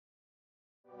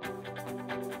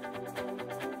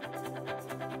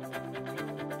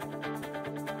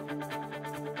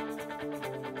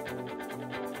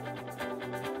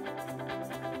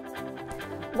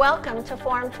Welcome to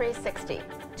Forum 360,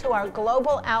 to our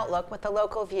global outlook with a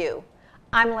local view.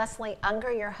 I'm Leslie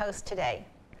Ungar, your host today.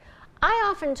 I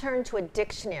often turn to a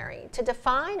dictionary to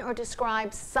define or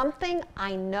describe something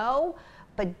I know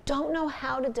but don't know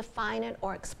how to define it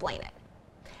or explain it.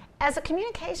 As a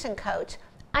communication coach,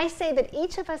 I say that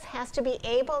each of us has to be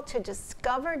able to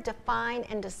discover, define,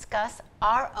 and discuss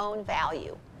our own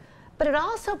value. But it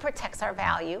also protects our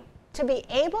value to be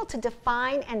able to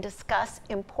define and discuss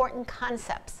important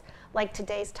concepts like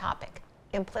today's topic,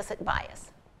 implicit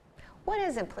bias. What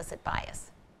is implicit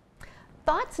bias?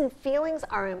 Thoughts and feelings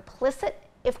are implicit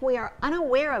if we are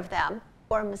unaware of them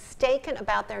or mistaken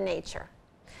about their nature.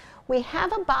 We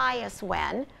have a bias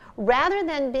when, rather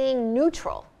than being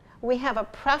neutral, we have a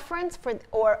preference for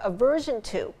or aversion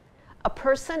to a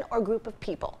person or group of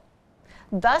people.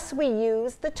 Thus, we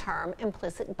use the term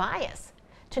implicit bias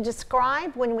to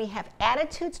describe when we have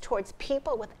attitudes towards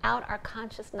people without our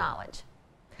conscious knowledge.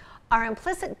 Our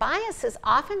implicit biases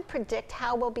often predict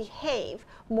how we'll behave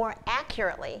more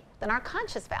accurately than our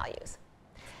conscious values.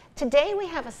 Today we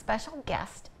have a special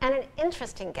guest and an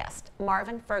interesting guest,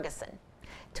 Marvin Ferguson,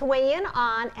 to weigh in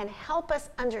on and help us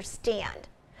understand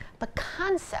the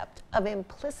concept of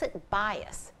implicit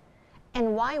bias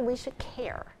and why we should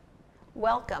care.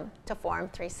 Welcome to Forum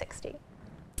 360.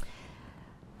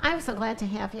 I'm so glad to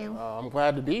have you. I'm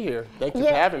glad to be here. Thank you for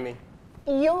having me.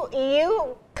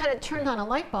 You kind of turned on a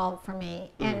light bulb for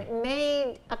me and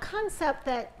made a concept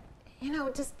that,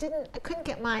 just I couldn't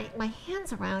get my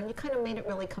hands around. You kind of made it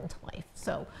really come to life.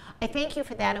 So I thank you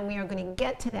for that, and we are going to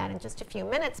get to that in just a few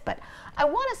minutes. But I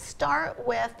want to start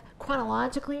with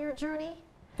chronologically your journey.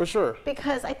 For sure.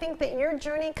 Because I think that your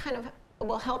journey kind of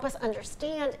will help us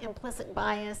understand implicit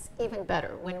bias even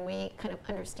better when we kind of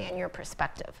understand your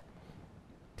perspective.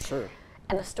 Sure.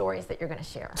 And the stories that you're going to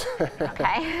share.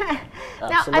 Okay?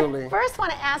 Absolutely. Now, I first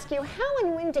want to ask you, how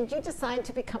and when did you decide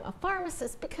to become a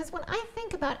pharmacist? Because when I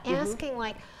think about asking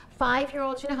like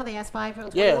 5-year-olds, you know how they ask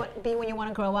 5-year-olds what you want to be when you want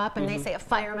to grow up, and they say a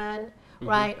fireman,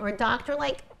 right, or a doctor,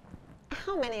 like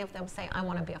how many of them say, I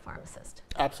want to be a pharmacist?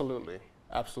 Absolutely.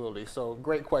 Absolutely. So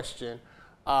great question.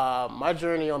 My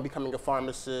journey on becoming a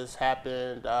pharmacist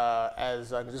happened as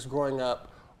just growing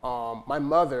up. My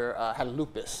mother had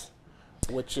lupus,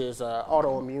 which is an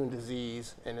autoimmune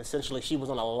disease, and essentially she was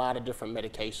on a lot of different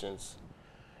medications.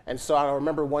 And so I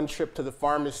remember one trip to the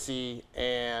pharmacy,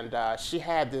 and she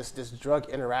had this drug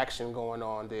interaction going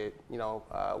on that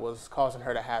was causing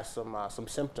her to have some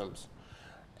symptoms,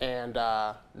 and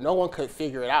no one could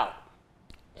figure it out.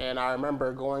 And I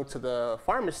remember going to the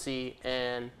pharmacy,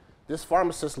 and this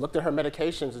pharmacist looked at her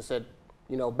medications and said,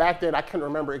 back then I couldn't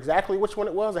remember exactly which one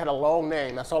it was. It had a long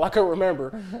name. That's all I could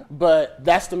remember. But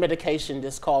that's the medication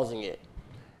that's causing it.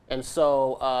 And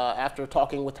so after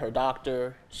talking with her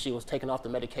doctor, she was taken off the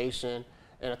medication.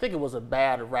 And I think it was a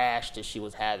bad rash that she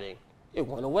was having. It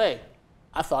went away.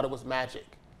 I thought it was magic.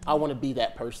 I want to be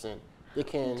that person that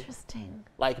can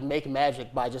make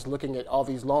magic by just looking at all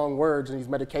these long words in these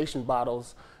medication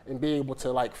bottles and be able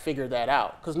to figure that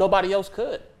out, because nobody else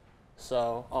could.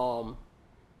 So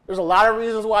there's a lot of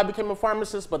reasons why I became a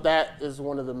pharmacist, but that is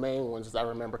one of the main ones that I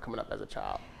remember coming up as a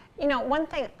child. One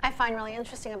thing I find really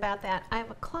interesting about that, I have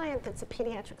a client that's a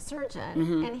pediatric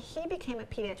surgeon, and he became a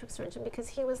pediatric surgeon because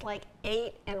he was like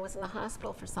 8 and was in the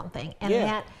hospital for something,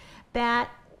 and that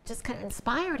just kind of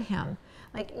inspired him.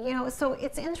 So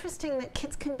it's interesting that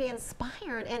kids can be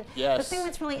inspired, and the thing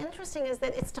that's really interesting is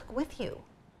that it stuck with you.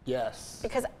 Yes.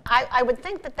 Because I would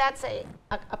think that that's a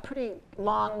pretty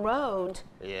long road.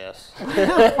 Yes.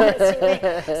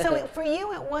 So for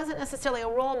you, it wasn't necessarily a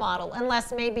role model,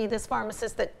 unless maybe this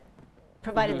pharmacist that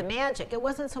provided the magic. It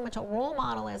wasn't so much a role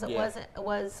model as it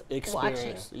was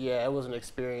watching. Yeah, it was an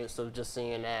experience of just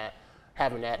seeing that,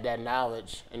 having that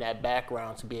knowledge and that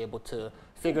background to be able to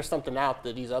figure something out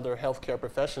that these other healthcare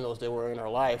professionals that were in her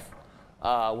life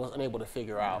wasn't able to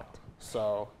figure out.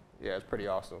 So yeah, it's pretty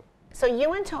awesome. So you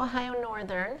went to Ohio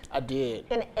Northern. I did.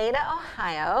 In Ada,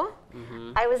 Ohio.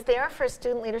 I was there for a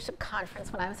student leadership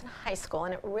conference when I was in high school,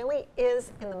 and it really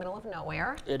is in the middle of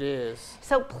nowhere. It is.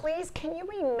 So please, can you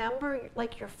remember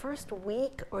your first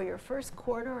week or your first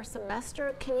quarter or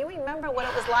semester? Can you remember what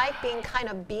it was like being kind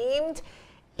of beamed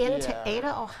into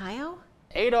Ada, Ohio?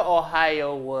 Ada,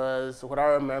 Ohio was, what I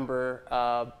remember,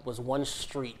 was one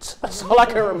street. That's all I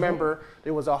can remember.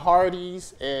 There was a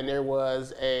Hardee's, and there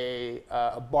was a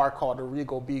bar called the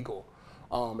Regal Beagle.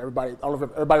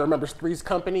 Everybody remembers Three's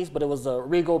Companies, but it was a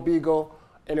Regal Beagle,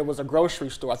 and it was a grocery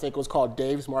store. I think it was called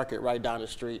Dave's Market right down the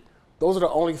street. Those are the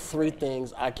only 3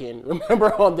 things I can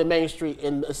remember on the main street.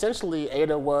 And essentially,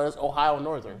 Ada was Ohio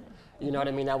Northern. You know what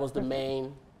I mean? That was the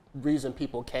main reason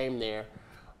people came there.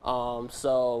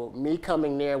 So me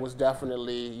coming there was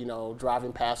definitely,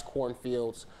 driving past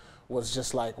cornfields was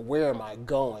just like, where am I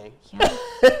going?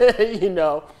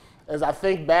 Yeah. As I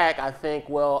think back, I think,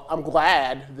 well, I'm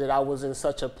glad that I was in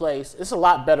such a place. It's a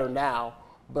lot better now,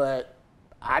 but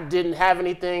I didn't have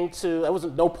anything it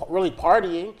wasn't really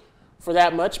partying for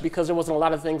that much because there wasn't a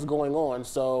lot of things going on.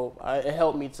 So it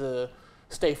helped me to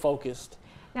stay focused.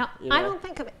 Now, I don't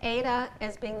think of Ada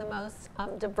as being the most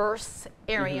diverse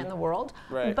area in the world,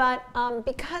 Right. but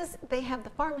because they have the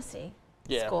pharmacy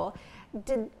school,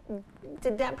 did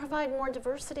that provide more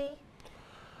diversity?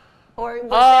 Or was there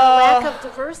a lack of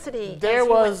diversity? There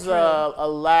was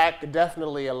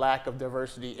definitely a lack of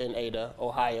diversity in Ada,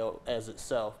 Ohio, as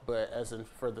itself. But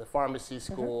for the pharmacy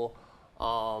school,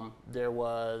 there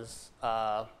was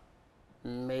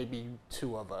maybe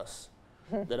 2 of us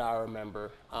that I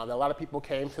remember. A lot of people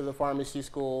came to the pharmacy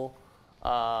school,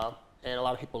 and a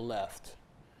lot of people left.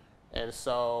 And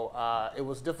so it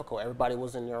was difficult. Everybody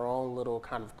was in their own little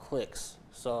kind of cliques.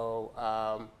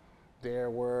 So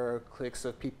there were cliques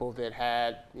of people that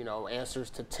had, answers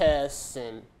to tests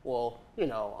and, being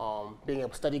able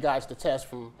to study guides to tests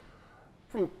from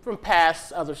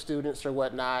past other students or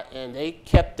whatnot, and they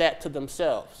kept that to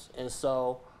themselves. And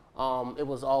so it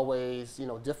was always,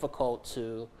 difficult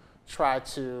to try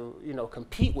to,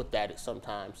 compete with that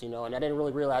sometimes, and I didn't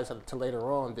really realize until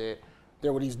later on that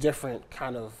there were these different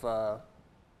kind of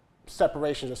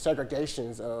separations or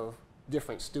segregations of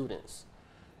different students.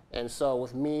 And so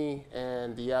with me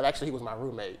and actually he was my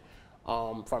roommate,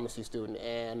 pharmacy student,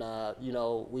 and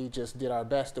we just did our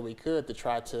best that we could to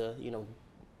try to,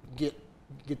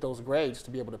 get those grades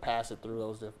to be able to pass it through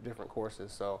those different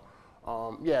courses. So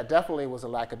definitely was a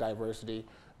lack of diversity.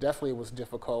 Definitely was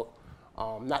difficult.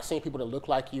 Not seeing people that look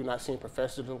like you, not seeing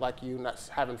professors that look like you, not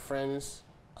having friends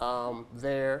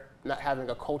there, not having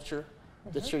a culture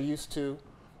that you're used to.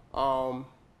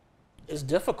 It's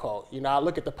difficult. I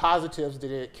look at the positives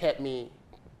that it kept me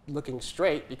looking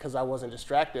straight because I wasn't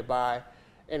distracted by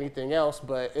anything else,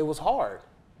 but it was hard.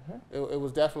 It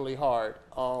was definitely hard.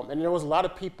 And there was a lot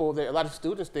of people there, a lot of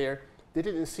students there, they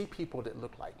didn't see people that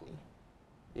looked like me.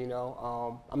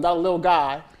 I'm not a little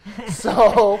guy,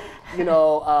 so,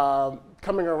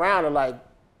 coming around and like,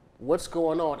 what's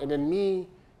going on? And then me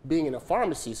being in a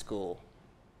pharmacy school,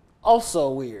 also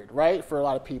weird, right? For a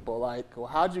lot of people, like, well,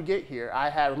 how'd you get here?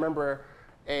 I remember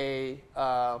a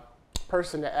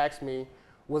person that asked me,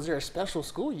 was there a special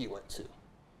school you went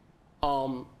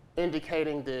to?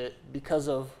 Indicating that because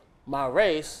of my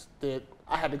race, that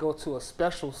I had to go to a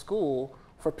special school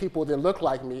for people that look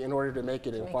like me in order to make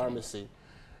it in pharmacy.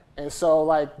 And so,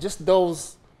 like, just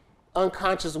those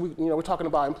unconscious, we're talking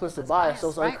about implicit bias.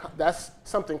 Right. That's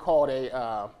something called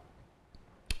a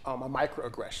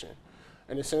microaggression.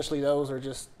 And essentially those are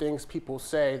just things people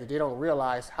say that they don't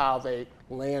realize how they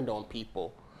land on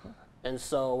people. And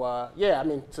so,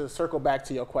 to circle back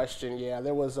to your question,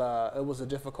 it was a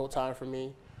difficult time for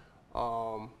me.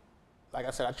 Like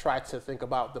I said, I tried to think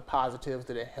about the positives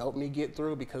that it helped me get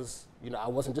through because, I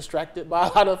wasn't distracted by a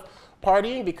lot of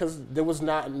partying because there was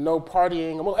no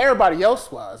partying. Well, everybody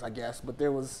else was, I guess, but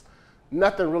there was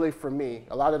nothing really for me.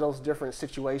 A lot of those different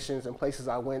situations and places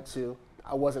I went to,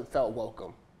 I wasn't felt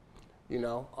welcome.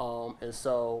 And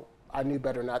so I knew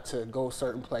better not to go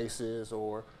certain places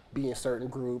or be in certain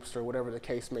groups or whatever the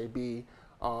case may be,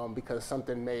 because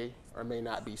something may or may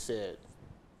not be said.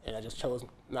 And I just chose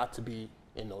not to be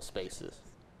in those spaces.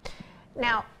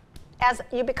 Now, as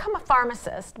you become a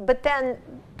pharmacist, but then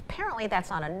apparently that's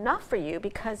not enough for you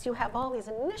because you have all these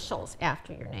initials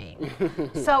after your name.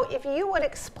 So if you would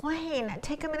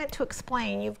take a minute to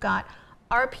explain, you've got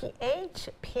RPH,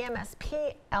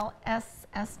 PMSP,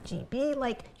 LSSGB,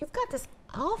 like you've got this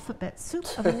alphabet soup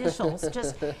of initials.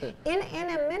 Just in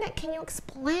a minute, can you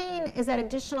explain, is that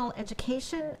additional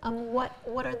education?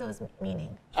 What are those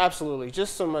meaning? Absolutely,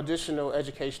 just some additional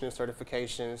education and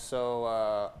certification. So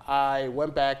I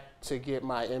went back to get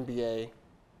my MBA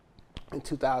in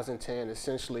 2010,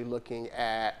 essentially looking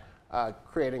at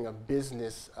creating a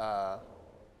business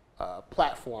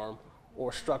platform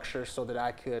or structure so that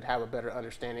I could have a better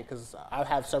understanding, because I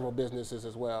have several businesses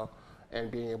as well,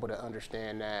 and being able to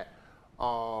understand that.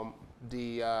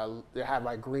 They have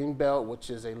like Green Belt, which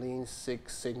is a Lean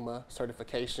Six Sigma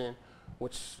certification,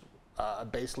 which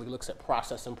basically looks at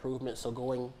process improvement. So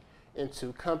going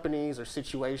into companies or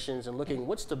situations and looking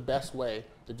what's the best way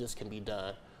that this can be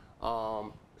done.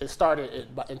 It started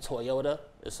in Toyota.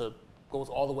 Goes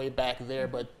all the way back there,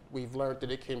 but we've learned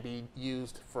that it can be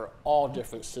used for all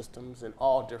different systems and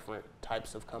all different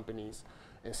types of companies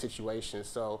and situations.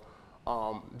 So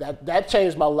that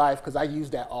changed my life because I use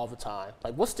that all the time.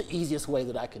 Like, what's the easiest way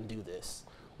that I can do this?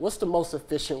 what's the most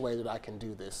efficient way that I can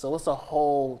do this? So it's a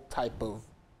whole type of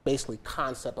basically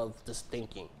concept of this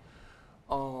thinking.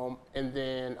 And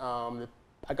then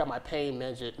I got my pain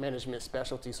management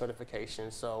specialty certification.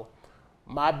 So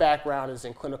my background is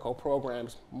in clinical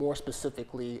programs, more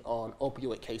specifically on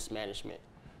opioid case management.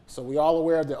 So we're all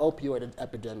aware of the opioid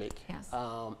epidemic. Yes.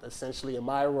 Essentially, in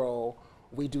my role,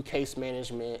 we do case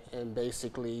management and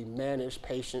basically manage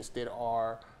patients that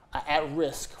are at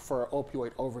risk for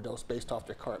opioid overdose based off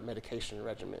their current medication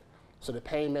regimen. So the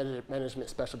pain management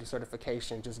specialty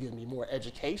certification just gives me more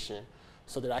education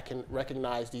so that I can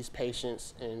recognize these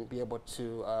patients and be able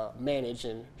to manage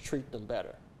and treat them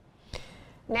better.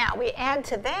 Now, we add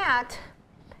to that,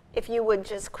 if you would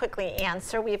just quickly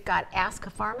answer, we've got Ask a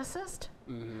Pharmacist,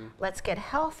 Let's Get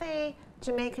Healthy,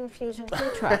 Jamaican Fusion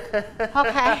Food Truck.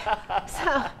 Okay,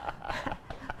 so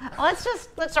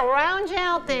let's round you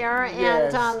out there.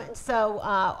 Yes. And so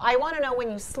I want to know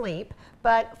when you sleep,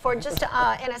 but for just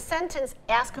in a sentence,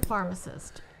 Ask a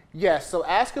Pharmacist. Yes, so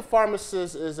Ask a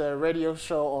Pharmacist is a radio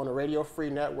show on a Radio Free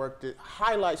network that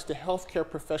highlights the healthcare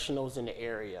professionals in the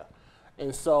area.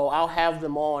 And so I'll have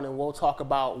them on and we'll talk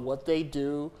about what they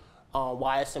do,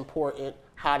 why it's important,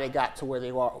 how they got to where they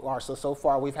are. So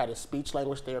far we've had a speech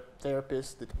language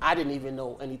therapist that I didn't even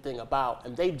know anything about,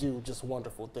 and they do just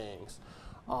wonderful things.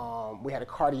 We had a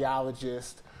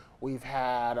cardiologist. We've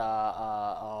had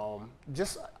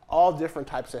just all different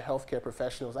types of healthcare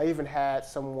professionals. I even had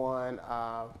someone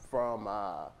from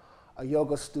a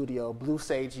yoga studio, Blue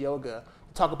Sage Yoga,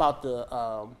 talk about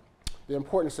the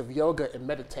importance of yoga and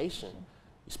meditation,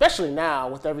 especially now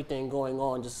with everything going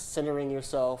on, just centering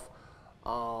yourself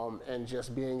and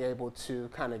just being able to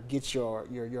kind of get your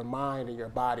mind and your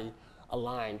body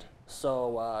aligned.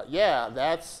 So yeah,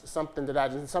 that's something that I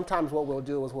just, sometimes what we'll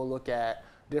do is we'll look at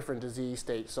different disease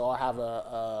states. So I'll have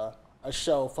a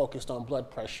show focused on blood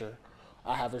pressure.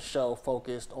 I have a show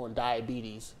focused on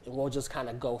diabetes, and we'll just kind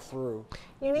of go through.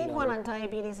 You need one on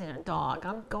diabetes and a dog.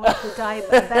 I'm going through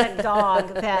diabetic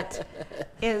dog that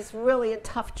is really a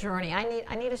tough journey.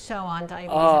 I need a show on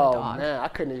diabetes and a dog. Oh man, I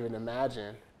couldn't even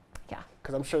imagine. Yeah.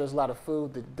 Because I'm sure there's a lot of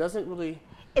food that doesn't really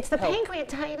It's the help.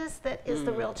 pancreatitis that is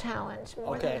the real challenge,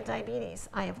 more than the diabetes,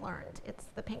 I have learned. It's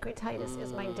the pancreatitis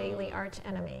is my daily arch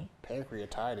enemy.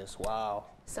 Pancreatitis, wow.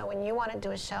 So when you want to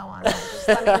do a show on it, just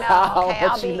let me know. Okay,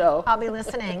 I'll be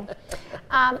listening.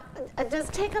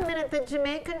 Just take a minute. The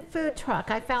Jamaican food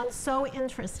truck I found so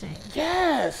interesting.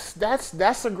 Yes,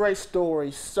 that's a great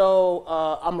story. So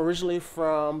I'm originally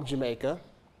from Jamaica,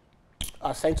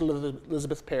 St.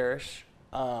 Elizabeth Parish.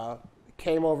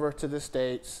 Came over to the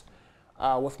States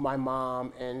with my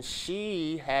mom, and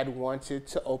she had wanted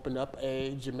to open up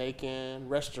a Jamaican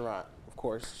restaurant. Of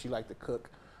course, she liked to cook.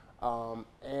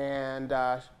 And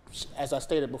as I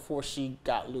stated before, she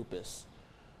got lupus.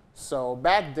 So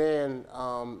back then,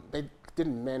 they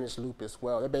didn't manage lupus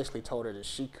well. They basically told her that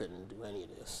she couldn't do any of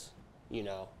this, you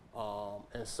know.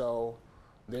 And so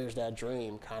there's that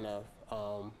dream kind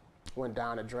of went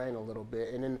down the drain a little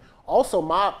bit. And then also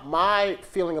my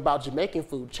feeling about Jamaican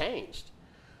food changed.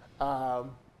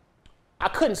 I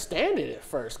couldn't stand it at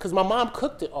first because my mom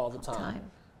cooked it all the time.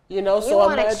 You know, you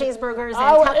wanted cheeseburgers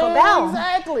and Taco Bell.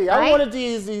 Exactly. Right? I wanted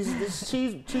these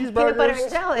cheeseburgers. Peanut butter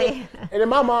and jelly. And then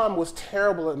my mom was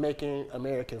terrible at making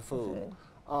American food.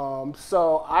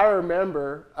 So I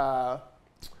remember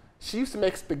she used to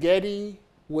make spaghetti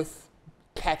with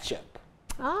ketchup.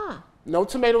 Ah. No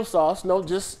tomato sauce,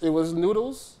 it was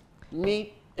noodles,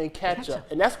 meat, and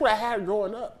ketchup. And that's what I had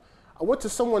growing up. I went to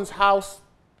someone's house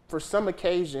for some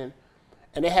occasion,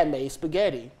 and they had made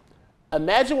spaghetti.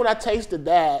 Imagine when I tasted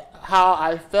that, how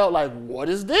I felt like, what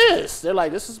is this? They're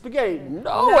like, this is spaghetti.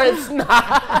 No, it's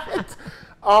not.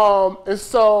 And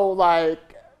so,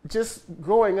 like, just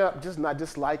growing up, just not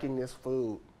disliking this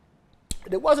food.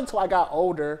 And it wasn't until I got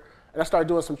older and I started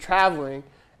doing some traveling,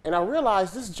 and I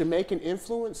realized this Jamaican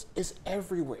influence is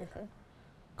everywhere.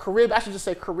 I should just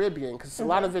say Caribbean, because a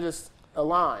lot of it is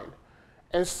aligned.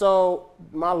 And so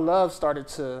my love started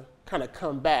to kind of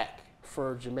come back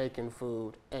for Jamaican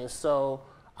food. And so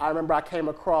I remember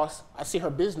I see her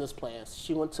business plans.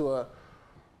 She went to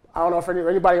I don't know if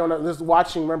anybody on this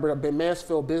watching remember the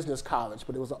Mansfield Business College,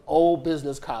 but it was an old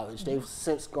business college. They've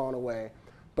since gone away.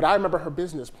 But I remember her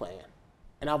business plan.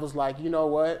 And I was like, you know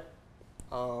what?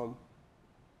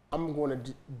 I'm going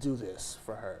to do this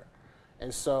for her.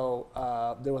 And so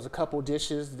there was a couple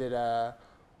dishes that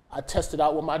I tested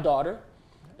out with my daughter.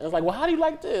 And I was like, well, how do you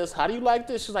like this? How do you like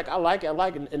this? She's like, I like it.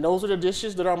 And those are the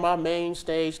dishes that are my main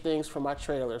stage things for my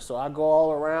trailer. So I go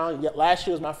all around. Last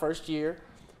year was my first year,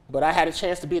 but I had a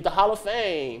chance to be at the Hall of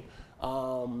Fame,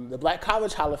 the Black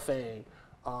College Hall of Fame,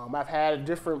 I've had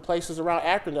different places around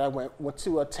Akron that I went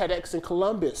to a TEDx in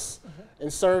Columbus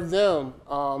and served them.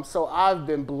 So I've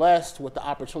been blessed with the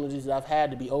opportunities that I've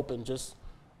had to be open just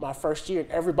my first year.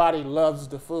 Everybody loves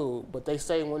the food, but they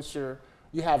say once you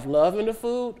have love in the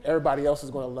food, everybody else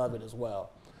is going to love it as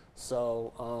well.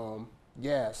 So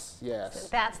yes. So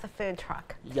that's the food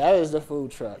truck. That is the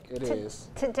food truck. It is.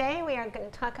 Today we are going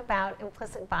to talk about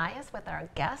implicit bias with our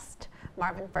guest,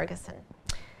 Marvin Ferguson.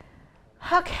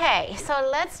 Okay, so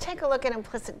let's take a look at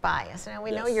implicit bias. Now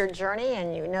we know your journey,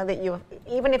 and you know that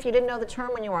even if you didn't know the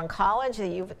term when you were in college, that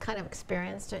you've kind of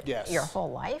experienced it your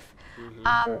whole life.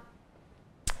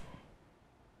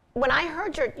 When I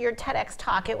heard your TEDx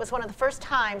talk, it was one of the first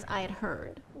times I had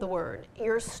heard the word.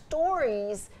 Your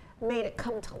stories made it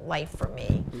come to life for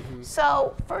me.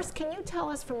 So first, can you tell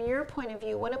us from your point of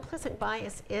view what implicit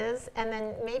bias is, and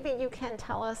then maybe you can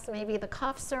tell us maybe the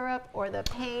cough syrup or the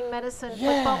pain medicine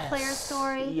football player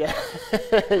story? Yeah.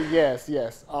 Yes.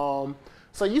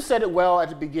 So you said it well at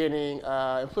the beginning.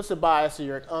 Implicit bias are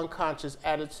your unconscious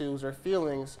attitudes or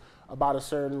feelings about a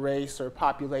certain race or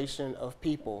population of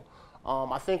people.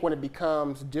 I think when it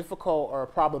becomes difficult or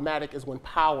problematic is when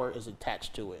power is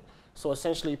attached to it. So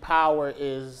essentially power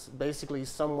is basically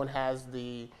someone has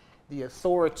the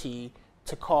authority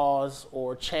to cause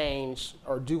or change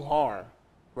or do harm,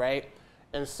 right?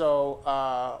 And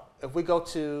so if we go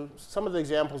to some of the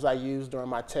examples I used during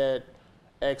my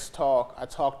TEDx talk, I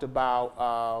talked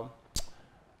about,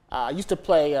 I used to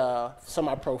play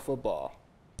semi-pro football.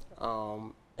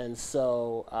 And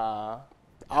so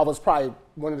I was probably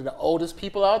one of the oldest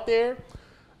people out there,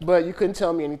 but you couldn't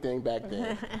tell me anything back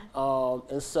then.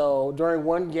 And so during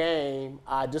one game,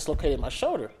 I dislocated my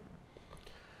shoulder.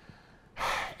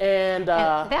 And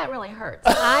that really hurts.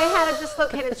 I had a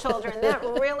dislocated shoulder, and that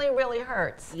really, really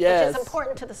hurts, which is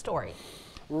important to the story.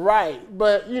 Right,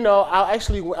 but it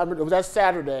was that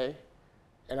Saturday,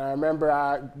 and I remember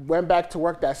I went back to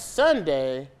work that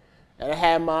Sunday, and I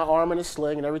had my arm in a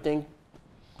sling and everything.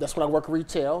 That's when I work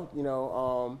retail,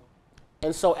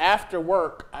 and so after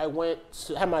work, I went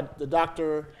to the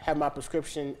doctor had my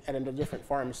prescription at a different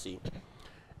pharmacy.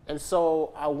 And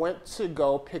so I went to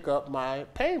go pick up my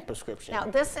pain prescription. Now,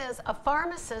 this is a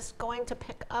pharmacist going to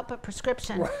pick up a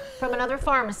prescription from another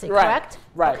pharmacy, correct?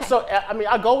 Right. Okay. So,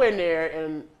 I go in there,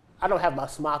 and I don't have my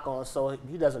smock on, so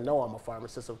he doesn't know I'm a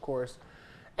pharmacist, of course.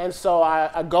 And so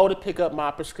I go to pick up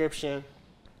my prescription.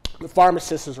 The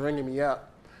pharmacist is ringing me up.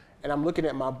 And I'm looking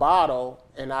at my bottle,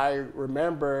 and I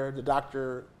remember the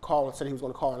doctor called and said he was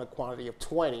going to call in a quantity of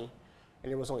 20,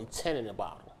 and there was only 10 in the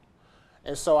bottle.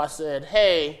 And so I said,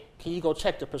 hey, can you go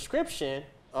check the prescription?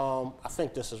 I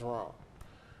think this is wrong.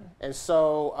 And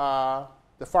so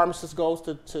the pharmacist goes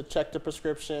to check the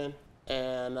prescription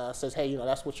and says, hey,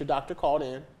 that's what your doctor called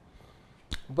in.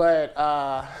 But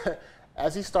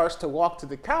as he starts to walk to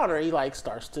the counter, he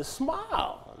starts to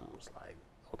smile. I was like,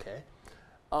 okay.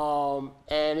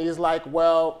 And he's like,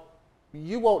 well,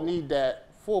 you won't need that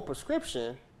full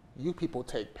prescription. You people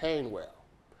take pain well.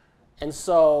 And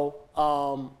so,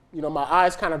 my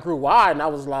eyes kind of grew wide, and I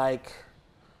was like,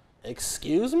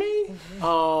 excuse me?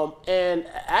 And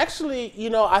actually,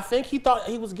 I think he thought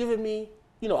he was giving me,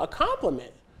 a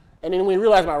compliment. And then when he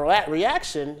realized my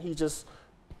reaction, he just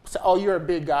said, oh, you're a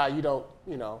big guy. You don't,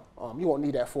 you won't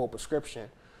need that full prescription.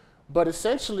 But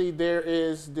essentially, there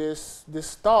is this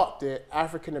thought that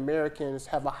African Americans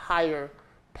have a higher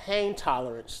pain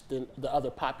tolerance than the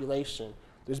other population.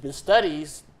 There's been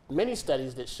many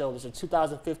studies that show, there's a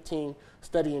 2015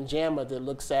 study in JAMA that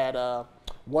looks at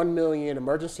 1 million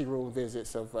emergency room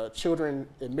visits of children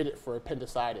admitted for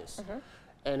appendicitis.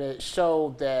 And it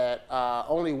showed that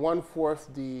only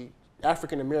 1/4 the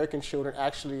African American children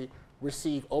actually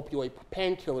receive opioid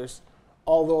painkillers,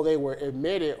 although they were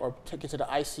admitted or taken to the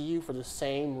ICU for the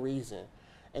same reason.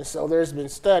 And so there's been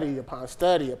study upon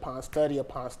study upon study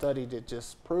upon study that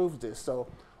just proves this. So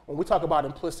when we talk about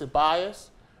implicit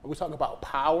bias, and we talk about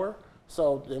power,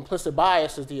 so the implicit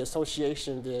bias is the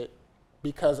association that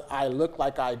because I look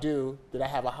like I do, that I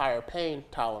have a higher pain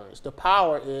tolerance. The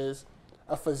power is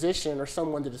a physician or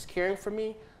someone that is caring for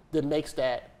me that makes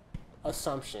that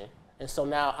assumption. And so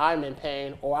now I'm in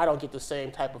pain, or I don't get the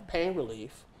same type of pain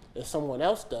relief as someone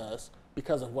else does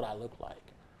because of what I look like.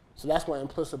 So that's when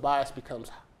implicit bias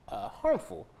becomes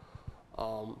harmful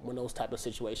when those type of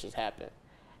situations happen.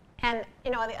 And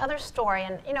the other story,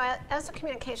 and as a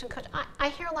communication coach, I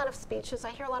hear a lot of speeches, I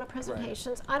hear a lot of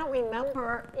presentations. I don't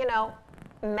remember,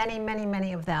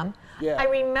 many of them. Yeah. I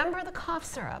remember the cough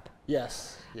syrup.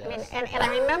 Yes. I mean, and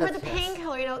I remember the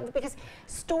painkiller, because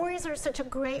stories are such a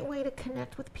great way to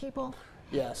connect with people.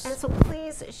 Yes. And so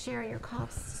please share your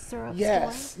cough syrup story.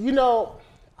 Yes.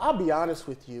 I'll be honest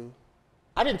with you,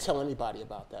 I didn't tell anybody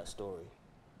about that story.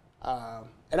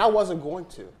 And I wasn't going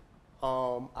to.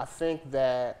 I think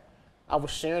that I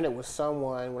was sharing it with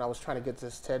someone when I was trying to get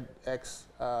this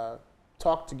TEDx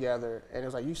talk together, and it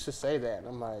was like, you should say that. And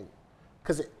I'm like,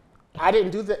 because I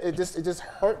didn't do that, it just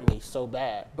hurt me so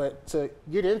bad. But to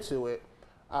get into it,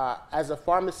 as a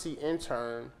pharmacy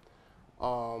intern,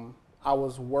 I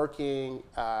was working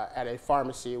at a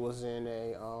pharmacy. It was in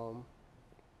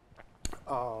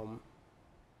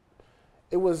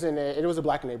a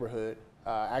black neighborhood.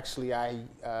 Actually, I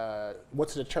went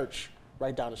to the church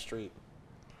right down the street.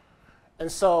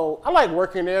 And so I liked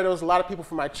working there. There was a lot of people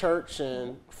from my church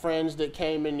and friends that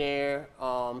came in there.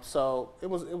 So it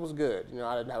was good. You know,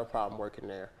 I didn't have a problem working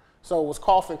there. So it was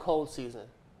cough and cold season.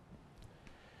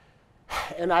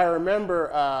 And I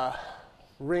remember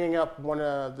ringing up one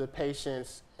of the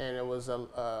patients, and it was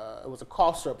a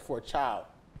cough syrup for a child.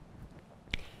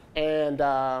 And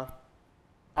I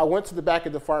went to the back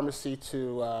of the pharmacy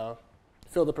to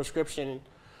fill the prescription.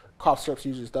 Cough syrups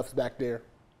usually stuff's back there.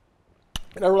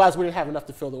 And I realized we didn't have enough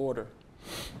to fill the order.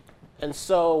 And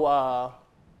so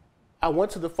I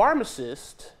went to the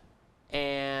pharmacist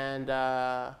and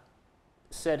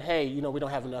said, hey, you know, we don't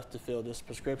have enough to fill this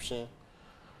prescription.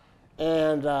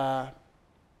 And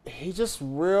he just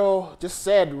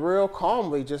said real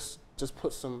calmly, just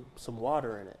put some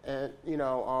water in it. And,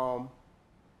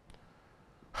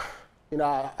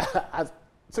 I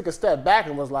took a step back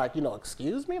and was like,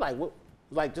 excuse me? Like, what?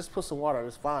 Like, just put some water in it,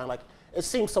 it's fine. Like, it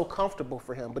seemed so comfortable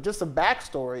for him. But just a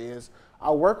backstory is,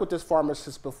 I worked with this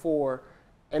pharmacist before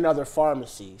in other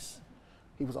pharmacies.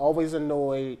 He was always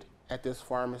annoyed at this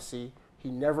pharmacy. He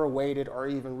never waited or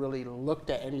even really looked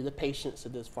at any of the patients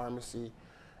at this pharmacy.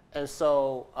 And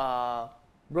so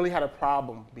really had a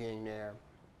problem being there.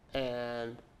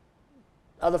 And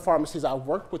other pharmacies I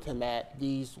worked with him at,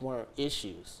 these weren't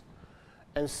issues.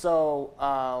 And so,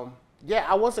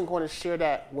 I wasn't going to share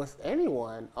that with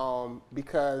anyone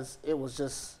because it was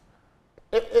just,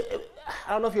 I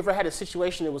don't know if you ever had a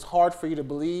situation that was hard for you to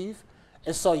believe,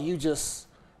 and so you just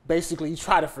basically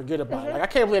try to forget about it. Like, I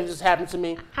can't believe it just happened to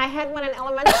me. I had one in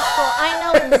elementary school. I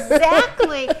know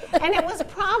exactly, and it was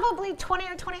probably 20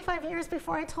 or 25 years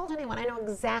before I told anyone. I know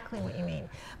exactly what you mean.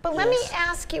 But let me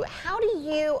ask you, how do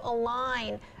you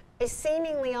align a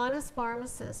seemingly honest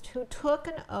pharmacist who took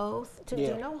an oath to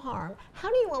do no harm? How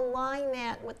do you align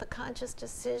that with the conscious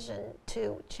decision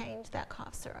to change that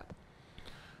cough syrup?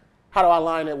 How do I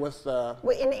align it with?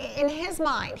 In his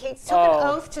mind, he took an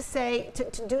oath to say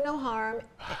to do no harm.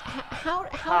 How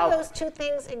do those two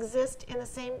things exist in the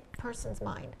same person's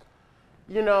mind?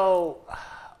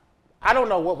 I don't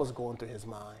know what was going through his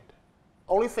mind.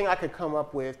 Only thing I could come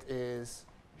up with is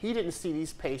he didn't see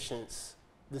these patients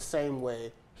the same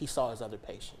way he saw his other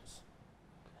patients.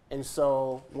 And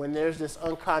so when there's this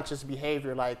unconscious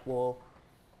behavior like, well,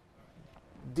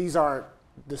 these aren't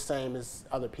the same as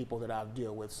other people that I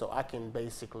deal with, so I can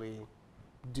basically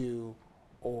do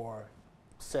or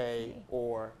say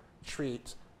or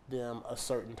treat them a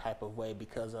certain type of way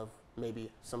because of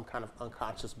maybe some kind of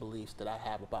unconscious beliefs that I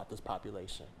have about this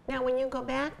population. Now, when you go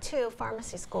back to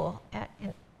pharmacy school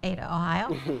in Ada,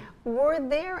 Ohio, were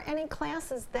there any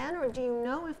classes then, or do you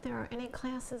know if there are any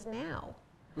classes now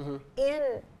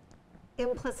in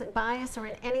implicit bias or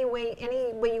in any way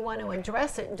you want to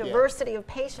address it, diversity of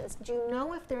patients? Do you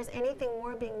know if there's anything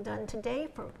more being done today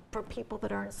for people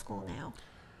that are in school now?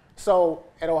 So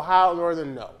at Ohio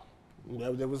Northern, no.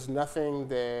 There was nothing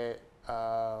that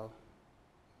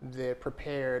that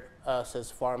prepared us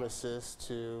as pharmacists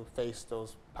to face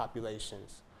those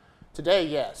populations. Today,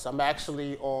 yes, I'm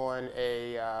actually on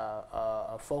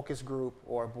a focus group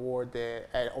or a board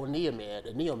on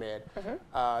NEOMED,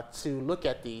 to look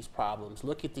at these problems,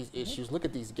 look at these issues, look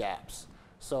at these gaps.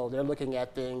 So they're looking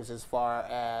at things as far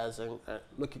as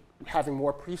having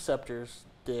more preceptors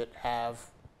that have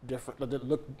that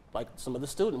look like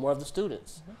more of the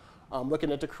students.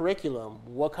 Looking at the curriculum,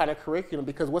 what kind of curriculum,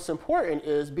 because what's important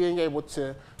is being able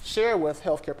to share with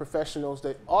healthcare professionals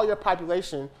that all your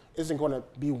population isn't going to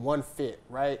be one fit,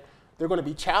 right? There are going to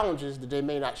be challenges that they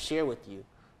may not share with you.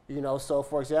 So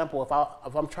for example, if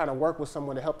I'm trying to work with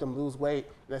someone to help them lose weight,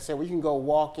 and I say, well, you can go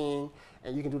walking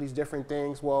and you can do these different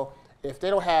things. Well, if they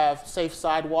don't have safe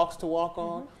sidewalks to walk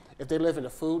on, if they live in a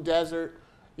food desert,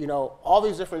 all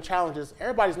these different challenges,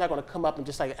 everybody's not going to come up and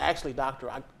just like, actually, doctor,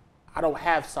 I don't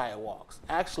have sidewalks.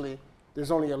 Actually,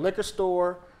 there's only a liquor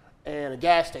store and a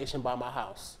gas station by my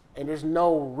house. And there's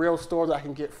no real store that I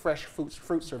can get fresh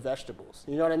fruits or vegetables.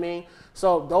 You know what I mean?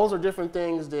 So those are different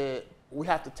things that we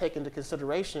have to take into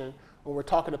consideration when we're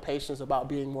talking to patients about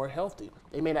being more healthy.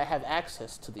 They may not have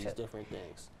access to these different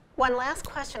things. One last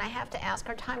question I have to ask.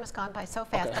 Our time has gone by so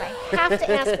fast, but I have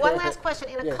to ask one last question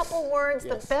in a couple words.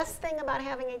 The best thing about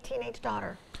having a teenage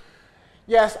daughter?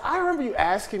 Yes, I remember you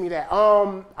asking me that.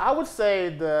 I would say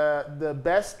the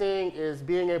best thing is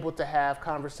being able to have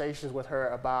conversations with her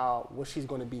about what she's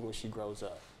going to be when she grows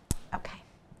up. Okay.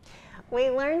 We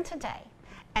learned today,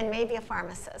 and maybe a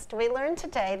pharmacist, we learned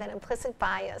today that implicit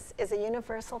bias is a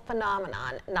universal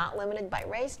phenomenon not limited by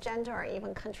race, gender, or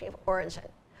even country of origin.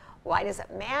 Why does it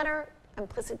matter?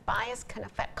 Implicit bias can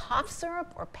affect cough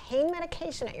syrup or pain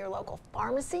medication at your local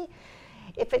pharmacy.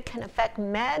 If it can affect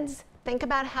meds, think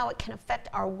about how it can affect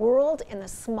our world in the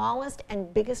smallest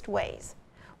and biggest ways.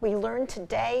 We learned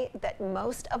today that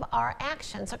most of our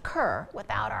actions occur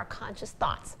without our conscious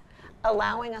thoughts,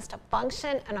 allowing us to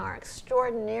function in our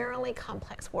extraordinarily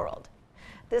complex world.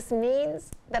 This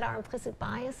means that our implicit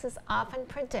biases often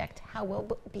predict how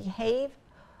we'll behave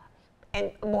and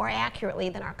more accurately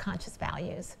than our conscious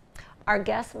values. Our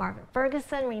guest, Marvin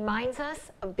Ferguson, reminds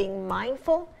us of being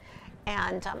mindful,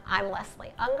 and I'm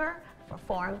Leslie Ungar for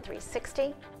Forum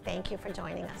 360. Thank you for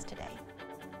joining us today.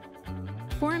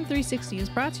 Forum 360 is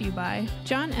brought to you by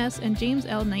John S. and James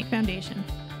L. Knight Foundation,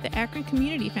 the Akron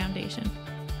Community Foundation,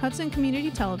 Hudson Community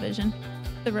Television,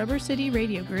 the Rubber City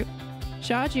Radio Group,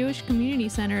 Shaw Jewish Community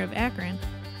Center of Akron,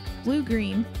 Blue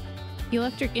Green,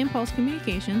 Electric Impulse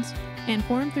Communications, and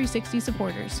Forum 360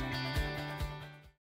 supporters.